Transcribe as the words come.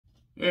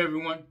Hey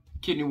everyone,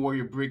 Kidney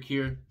Warrior Brick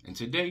here, and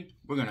today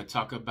we're going to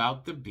talk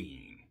about the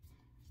bean.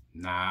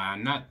 Nah,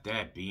 not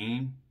that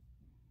bean.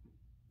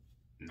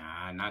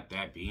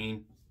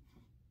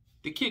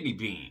 The kidney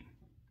bean.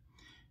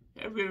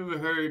 Have you ever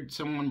heard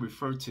someone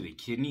refer to the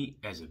kidney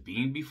as a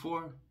bean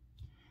before?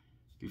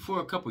 Before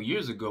a couple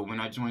years ago when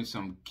I joined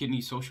some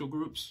kidney social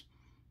groups,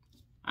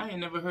 I had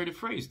never heard it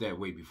phrased that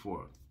way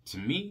before. To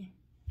me,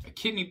 a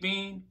kidney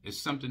bean is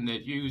something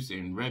that's used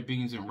in red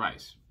beans and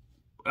rice.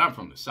 But I'm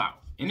from the South.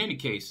 In any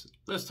case,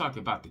 let's talk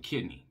about the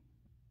kidney.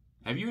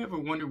 Have you ever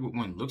wondered what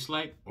one looks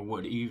like or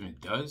what it even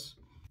does?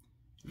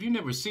 If you've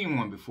never seen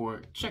one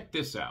before, check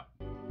this out.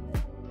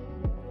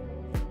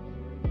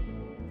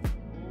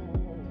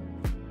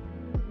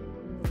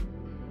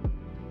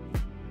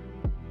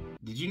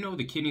 Did you know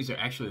the kidneys are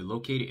actually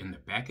located in the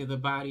back of the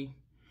body?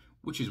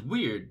 Which is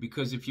weird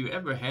because if you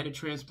ever had a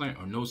transplant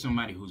or know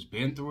somebody who's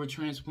been through a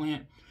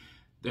transplant,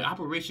 the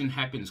operation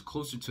happens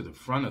closer to the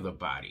front of the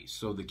body,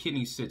 so the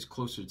kidney sits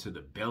closer to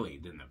the belly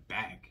than the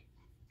back.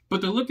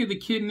 But the look of the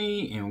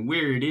kidney and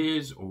where it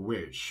is or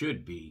where it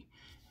should be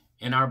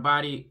in our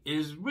body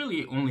is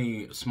really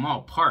only a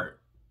small part,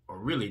 or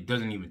really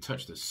doesn't even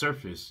touch the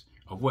surface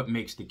of what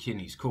makes the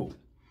kidneys cool.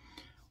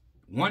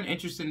 One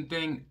interesting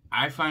thing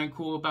I find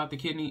cool about the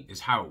kidney is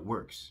how it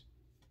works.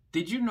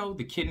 Did you know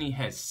the kidney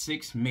has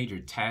 6 major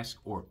tasks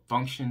or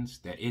functions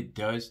that it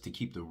does to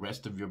keep the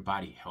rest of your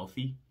body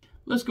healthy?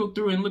 Let's go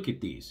through and look at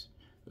these.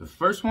 The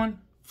first one,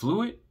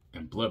 fluid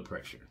and blood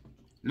pressure.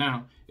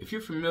 Now, if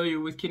you're familiar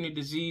with kidney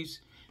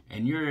disease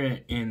and you're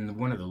in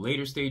one of the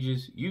later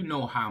stages, you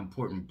know how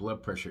important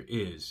blood pressure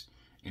is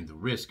and the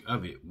risk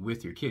of it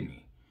with your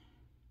kidney.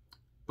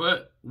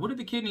 But what do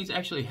the kidneys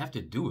actually have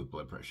to do with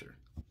blood pressure?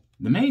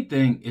 The main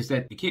thing is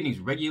that the kidneys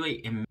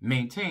regulate and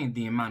maintain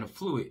the amount of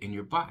fluid in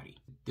your body.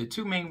 The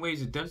 2 main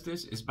ways it does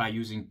this is by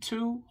using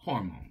 2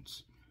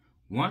 hormones.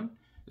 One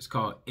is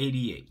called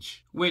ADH,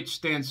 which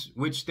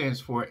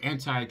stands for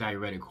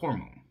antidiuretic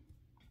hormone.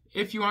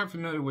 If you aren't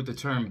familiar with the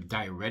term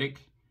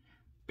diuretic,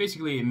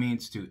 basically it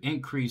means to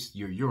increase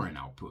your urine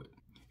output.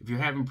 If you're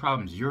having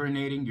problems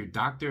urinating, your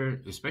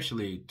doctor,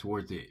 especially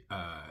towards the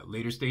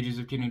later stages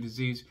of kidney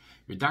disease,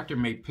 your doctor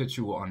may put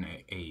you on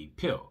a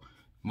pill.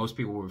 Most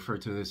people will refer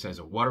to this as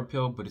a water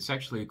pill, but it's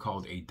actually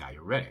called a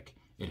diuretic.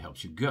 It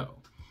helps you go.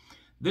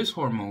 This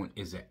hormone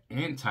is an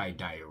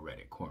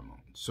antidiuretic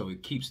hormone, so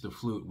it keeps the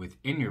fluid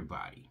within your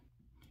body.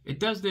 It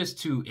does this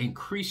to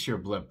increase your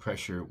blood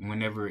pressure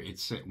whenever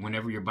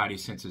your body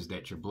senses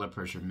that your blood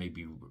pressure may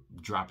be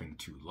dropping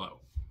too low.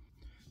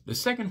 The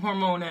second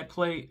hormone at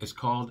play is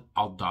called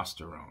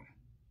aldosterone.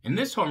 And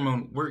this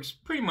hormone works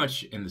pretty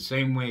much in the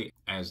same way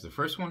as the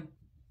first one,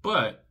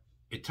 but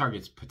it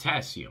targets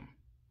potassium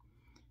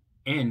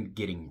and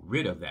getting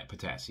rid of that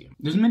potassium.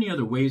 There's many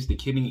other ways the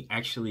kidney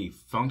actually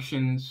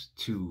functions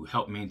to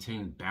help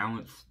maintain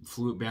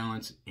fluid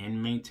balance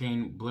and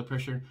maintain blood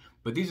pressure,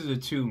 but these are the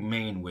 2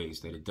 main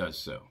ways that it does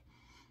so.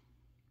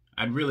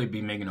 I'd really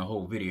be making a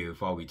whole video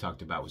if all we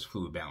talked about was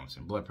fluid balance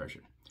and blood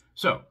pressure.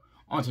 So,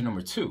 on to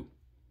number 2.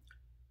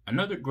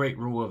 Another great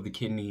role of the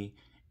kidney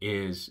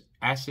is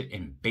acid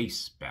and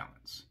base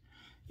balance.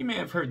 You may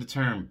have heard the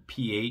term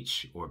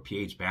pH or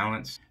pH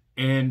balance.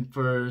 And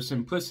for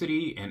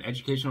simplicity and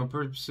educational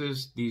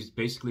purposes, these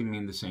basically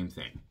mean the same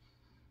thing.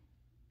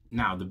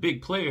 Now, the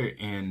big player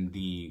in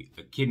the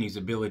kidney's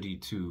ability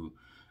to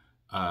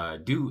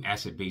do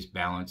acid-base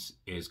balance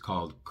is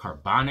called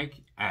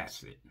carbonic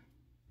acid.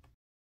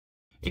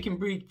 It can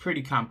be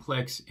pretty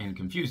complex and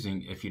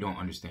confusing if you don't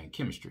understand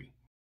chemistry.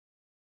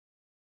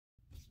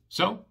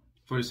 So,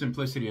 for the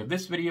simplicity of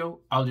this video,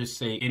 I'll just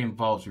say it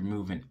involves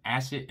removing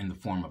acid in the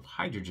form of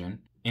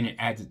hydrogen, and it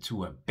adds it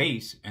to a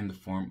base in the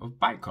form of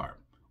bicarb,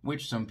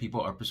 which some people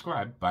are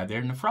prescribed by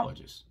their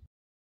nephrologist.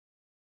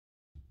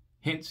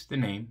 Hence the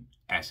name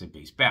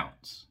acid-base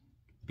balance,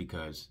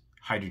 because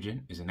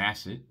hydrogen is an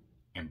acid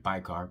and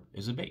bicarb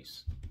is a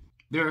base.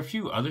 There are a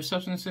few other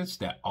substances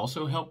that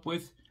also help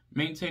with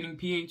maintaining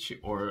pH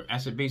or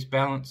acid-base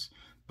balance,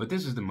 but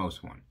this is the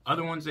most one.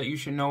 Other ones that you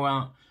should know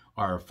about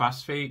are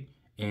phosphate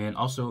and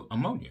also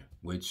ammonia,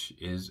 which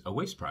is a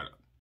waste product.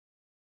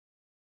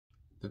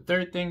 The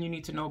third thing you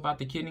need to know about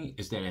the kidney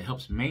is that it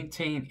helps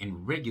maintain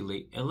and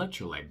regulate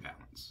electrolyte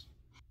balance.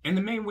 And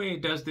the main way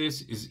it does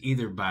this is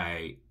either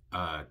by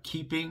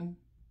keeping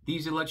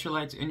these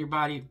electrolytes in your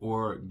body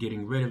or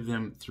getting rid of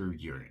them through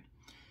urine.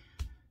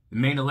 The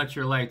main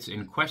electrolytes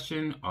in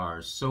question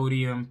are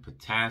sodium,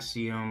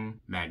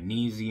 potassium,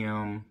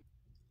 magnesium,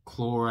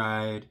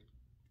 chloride,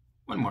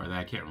 one more that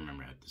I can't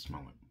remember at this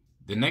moment.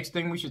 The next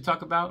thing we should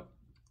talk about,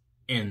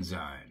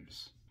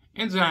 enzymes.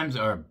 Enzymes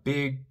are a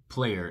big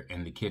player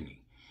in the kidney.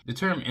 The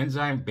term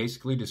enzyme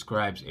basically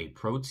describes a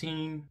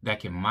protein that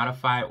can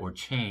modify or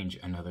change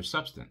another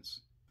substance.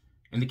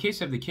 In the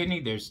case of the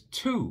kidney, there's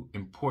 2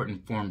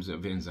 important forms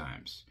of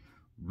enzymes,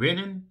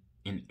 renin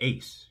and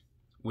ACE,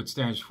 which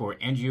stands for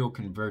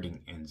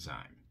angioconverting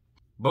enzyme.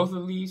 Both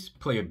of these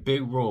play a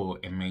big role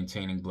in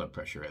maintaining blood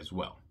pressure as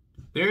well.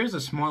 There is a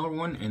smaller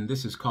one, and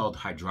this is called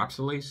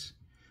hydroxylase,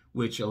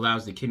 which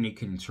allows the kidney to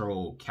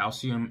control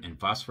calcium and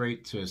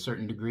phosphate to a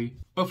certain degree.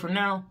 But for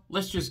now,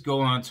 let's just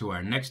go on to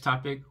our next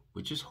topic,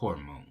 which is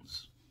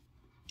hormones.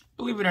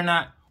 Believe it or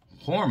not,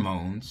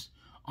 hormones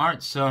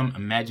aren't some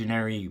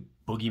imaginary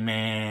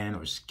boogeyman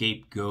or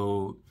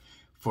scapegoat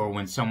for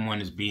when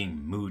someone is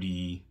being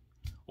moody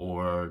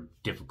or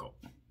difficult.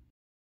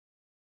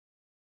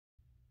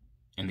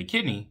 And the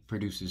kidney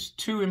produces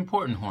two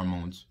important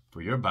hormones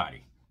for your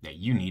body that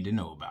you need to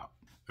know about: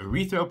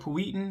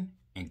 erythropoietin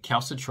and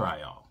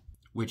calcitriol,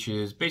 which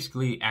is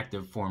basically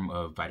active form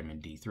of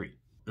vitamin D3.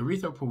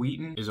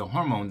 Erythropoietin is a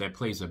hormone that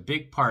plays a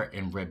big part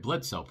in red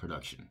blood cell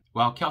production,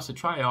 while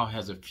calcitriol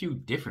has a few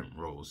different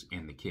roles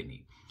in the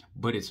kidney,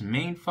 but its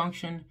main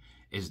function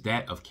is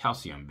that of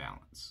calcium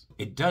balance.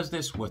 It does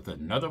this with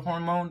another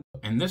hormone,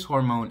 and this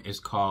hormone is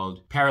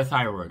called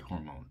parathyroid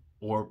hormone,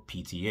 or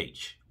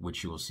PTH,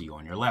 which you will see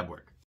on your lab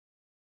work.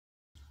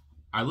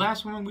 Our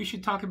last one we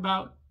should talk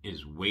about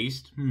is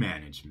waste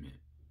management.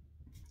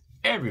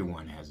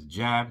 Everyone has a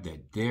job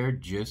that they're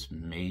just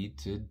made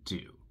to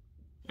do.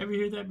 Ever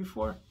hear that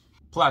before?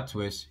 Plot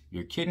twist,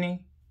 your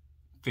kidney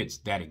fits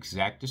that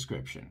exact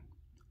description.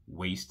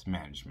 Waste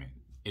management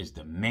is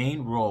the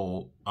main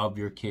role of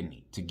your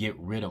kidney, to get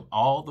rid of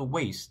all the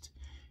waste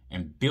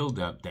and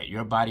buildup that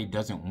your body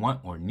doesn't want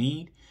or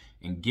need,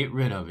 and get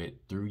rid of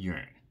it through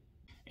urine.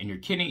 And your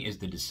kidney is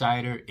the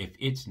decider if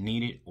it's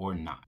needed or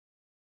not,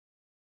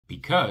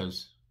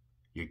 because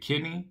your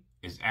kidney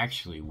is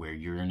actually where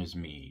urine is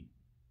made.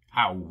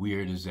 How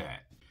weird is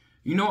that?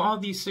 You know, all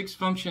these 6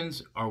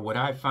 functions are what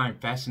I find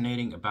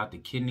fascinating about the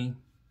kidney,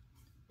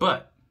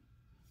 but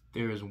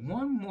there is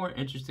one more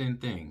interesting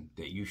thing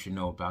that you should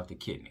know about the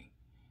kidney,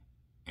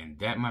 and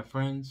that, my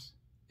friends,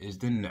 is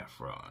the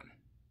nephron.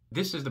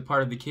 This is the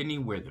part of the kidney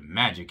where the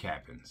magic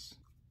happens.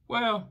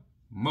 Well,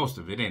 most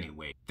of it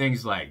anyway.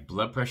 Things like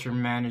blood pressure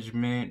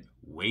management,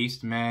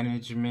 waste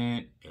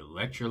management,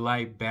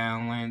 electrolyte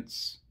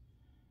balance,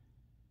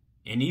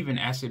 and even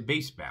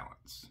acid-base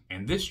balance.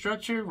 And this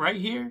structure right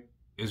here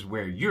is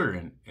where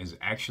urine is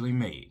actually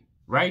made.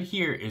 Right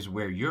here is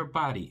where your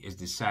body is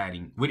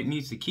deciding what it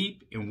needs to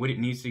keep and what it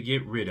needs to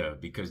get rid of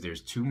because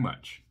there's too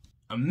much.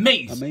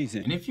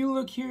 Amazing. And if you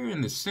look here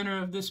in the center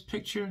of this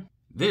picture,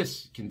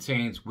 this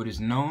contains what is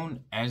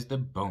known as the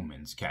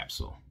Bowman's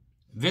capsule.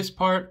 This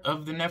part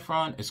of the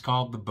nephron is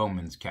called the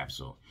Bowman's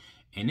capsule,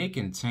 and it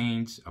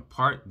contains a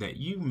part that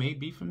you may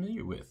be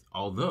familiar with,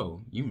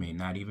 although you may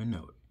not even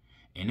know it.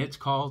 And it's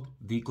called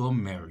the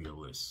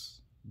glomerulus.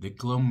 The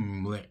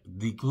glomerulus.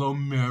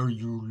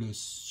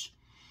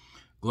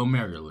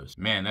 Glomerulus.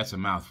 Man, that's a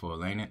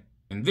mouthful, ain't it?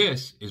 And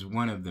this is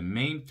one of the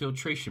main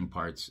filtration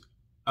parts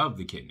of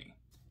the kidney.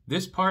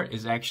 This part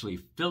is actually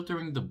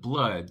filtering the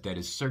blood that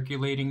is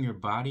circulating your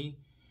body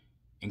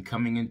and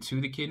coming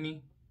into the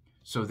kidney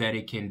so that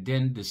it can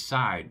then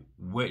decide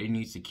what it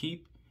needs to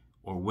keep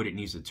or what it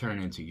needs to turn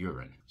into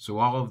urine. So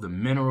all of the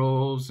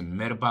minerals and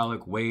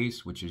metabolic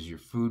waste, which is your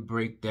food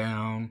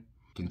breakdown,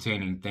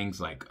 containing things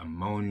like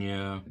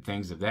ammonia,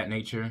 things of that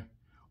nature,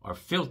 are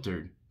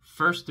filtered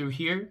first through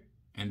here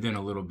and then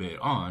a little bit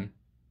on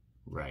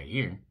right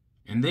here.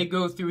 And they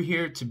go through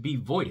here to be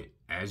voided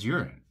as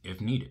urine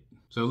if needed.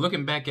 So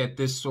looking back at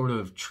this sort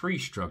of tree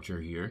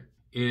structure here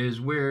is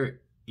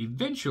where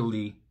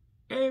eventually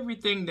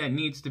everything that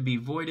needs to be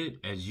voided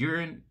as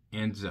urine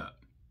ends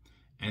up.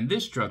 And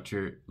this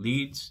structure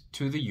leads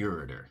to the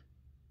ureter,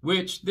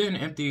 which then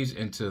empties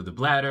into the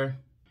bladder.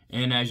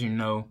 And as you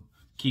know,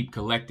 keep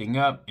collecting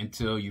up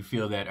until you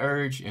feel that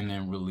urge and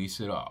then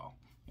release it all.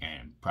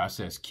 And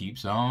process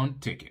keeps on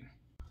ticking.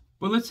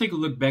 Well, let's take a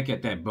look back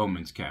at that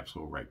Bowman's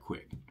capsule right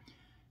quick.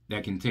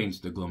 That contains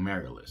the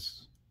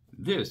glomerulus.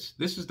 This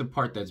is the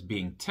part that's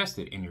being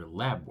tested in your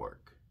lab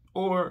work,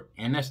 or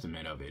an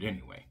estimate of it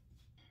anyway.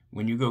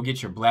 When you go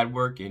get your blood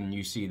work and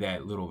you see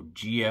that little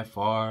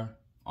GFR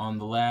on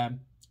the lab,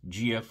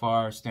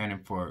 GFR standing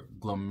for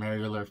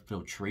glomerular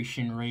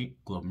filtration rate,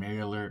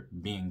 glomerular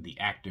being the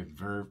active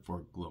verb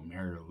for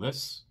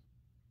glomerulus.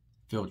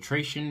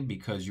 Filtration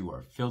because you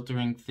are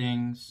filtering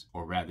things,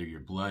 or rather your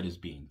blood is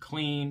being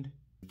cleaned.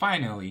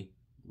 Finally,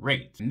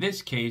 rate. In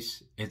this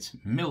case, it's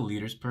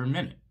milliliters per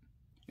minute.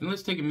 And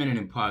let's take a minute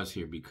and pause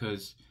here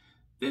because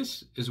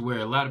this is where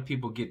a lot of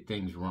people get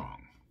things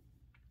wrong.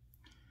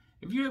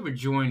 If you ever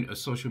joined a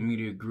social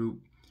media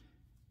group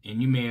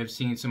and you may have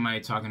seen somebody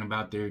talking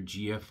about their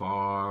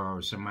GFR,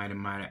 or somebody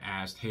might have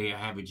asked, hey, I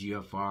have a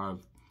GFR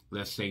of,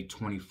 let's say,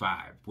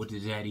 25. What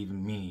does that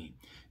even mean?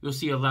 You'll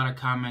see a lot of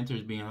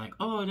commenters being like,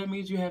 oh, that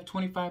means you have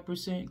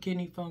 25%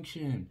 kidney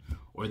function.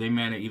 Or they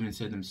might have even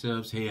said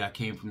themselves, hey, I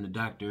came from the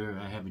doctor,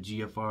 I have a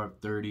GFR of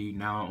 30,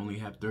 now I only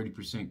have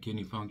 30%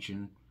 kidney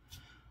function.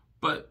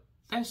 But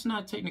that's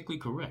not technically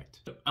correct.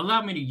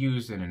 Allow me to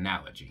use an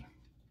analogy.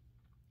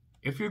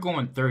 If you're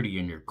going 30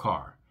 in your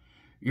car,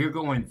 you're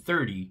going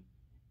 30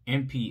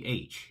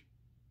 mph,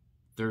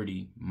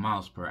 30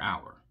 miles per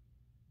hour,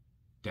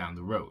 down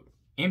the road.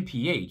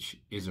 mph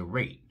is a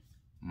rate,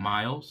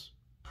 miles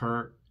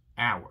per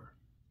hour.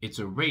 It's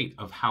a rate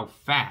of how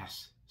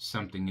fast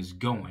something is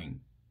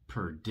going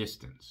per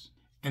distance.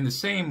 In the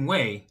same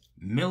way,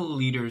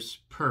 milliliters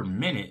per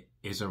minute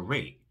is a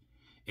rate.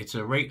 It's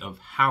a rate of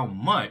how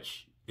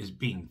much is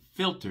being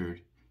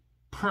filtered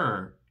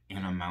per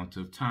an amount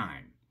of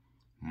time.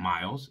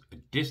 Miles, a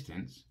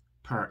distance,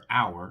 per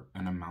hour,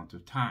 an amount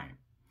of time.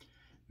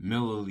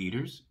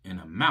 Milliliters, an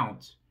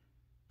amount,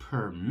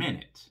 per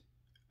minute,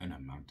 an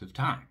amount of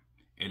time.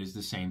 It is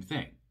the same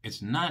thing.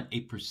 It's not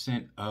a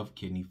percent of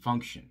kidney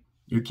function.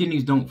 Your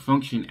kidneys don't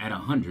function at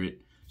 100,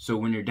 so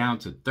when you're down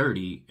to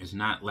 30, it's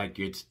not like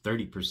it's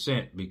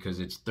 30% because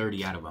it's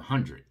 30 out of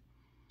 100.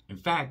 In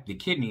fact, the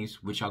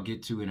kidneys, which I'll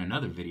get to in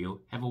another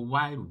video, have a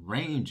wide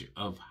range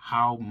of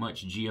how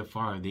much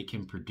GFR they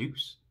can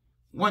produce.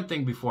 One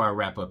thing before I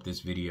wrap up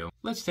this video,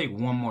 let's take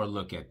one more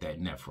look at that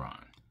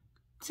nephron.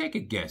 Take a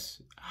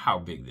guess how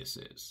big this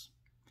is.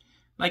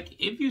 Like,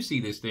 if you see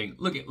this thing,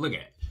 look at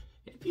it.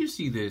 If you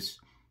see this,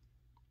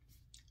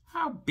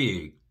 how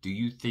big do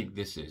you think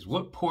this is?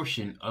 What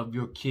portion of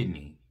your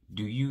kidney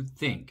do you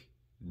think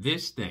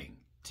this thing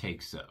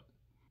takes up?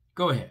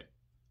 Go ahead.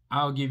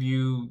 I'll give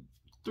you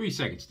 3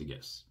 seconds to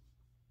guess.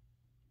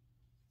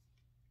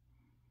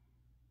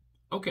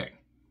 Okay.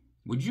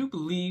 Would you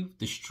believe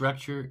the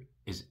structure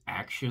is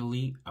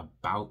actually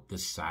about the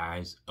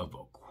size of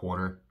a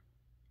quarter?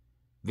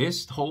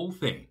 This whole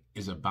thing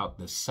is about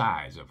the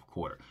size of a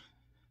quarter.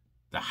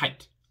 The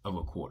height of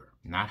a quarter.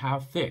 Not how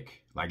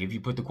thick. Like if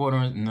you put the quarter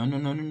on,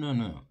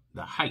 no.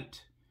 The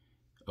height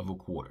of a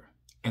quarter.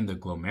 And the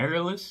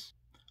glomerulus,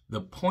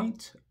 the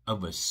point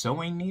of a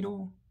sewing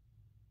needle,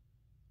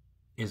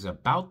 is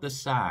about the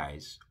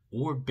size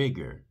or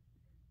bigger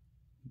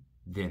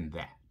than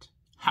that.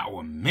 How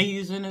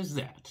amazing is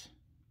that?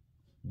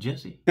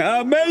 Jesse?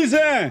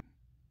 Amazing!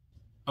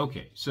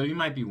 Okay, so you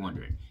might be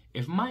wondering,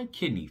 if my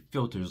kidney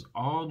filters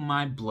all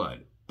my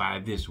blood by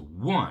this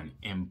one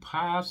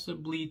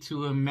impossibly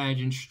to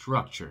imagine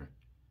structure,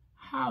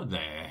 how the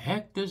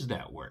heck does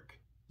that work?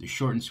 The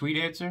short and sweet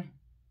answer?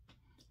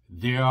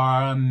 There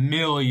are 1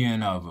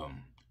 million of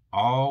them,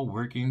 all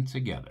working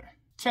together.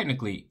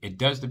 Technically, it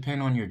does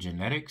depend on your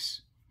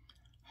genetics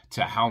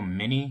to how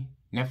many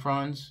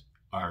nephrons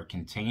are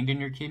contained in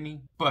your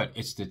kidney, but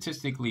it's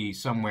statistically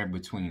somewhere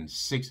between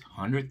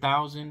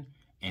 600,000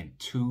 and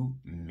 2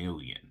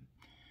 million.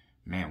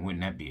 Man,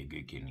 wouldn't that be a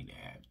good kidney to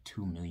have?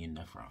 2 million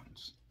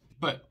nephrons.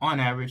 But on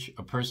average,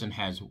 a person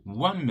has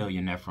 1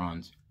 million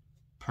nephrons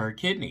per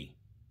kidney.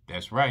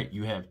 That's right,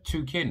 you have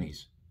 2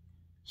 kidneys.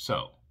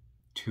 So,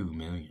 2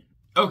 million.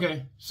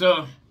 Okay,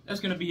 so that's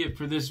going to be it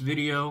for this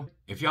video.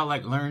 If y'all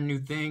like learn new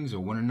things or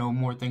want to know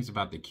more things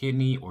about the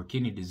kidney or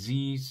kidney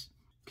disease,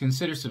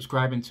 consider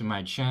subscribing to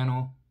my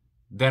channel.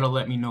 That'll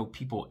let me know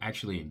people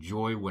actually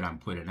enjoy what I'm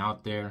putting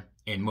out there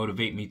and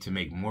motivate me to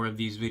make more of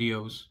these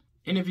videos.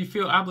 And if you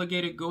feel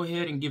obligated, go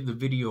ahead and give the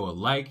video a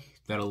like.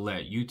 That'll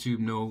let YouTube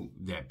know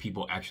that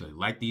people actually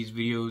like these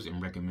videos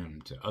and recommend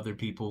them to other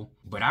people.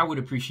 But I would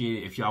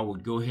appreciate it if y'all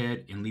would go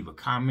ahead and leave a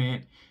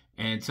comment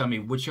and tell me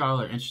what y'all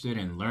are interested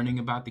in learning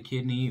about the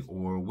kidney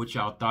or what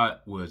y'all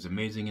thought was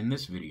amazing in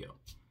this video.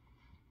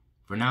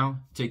 For now,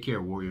 take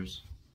care, warriors.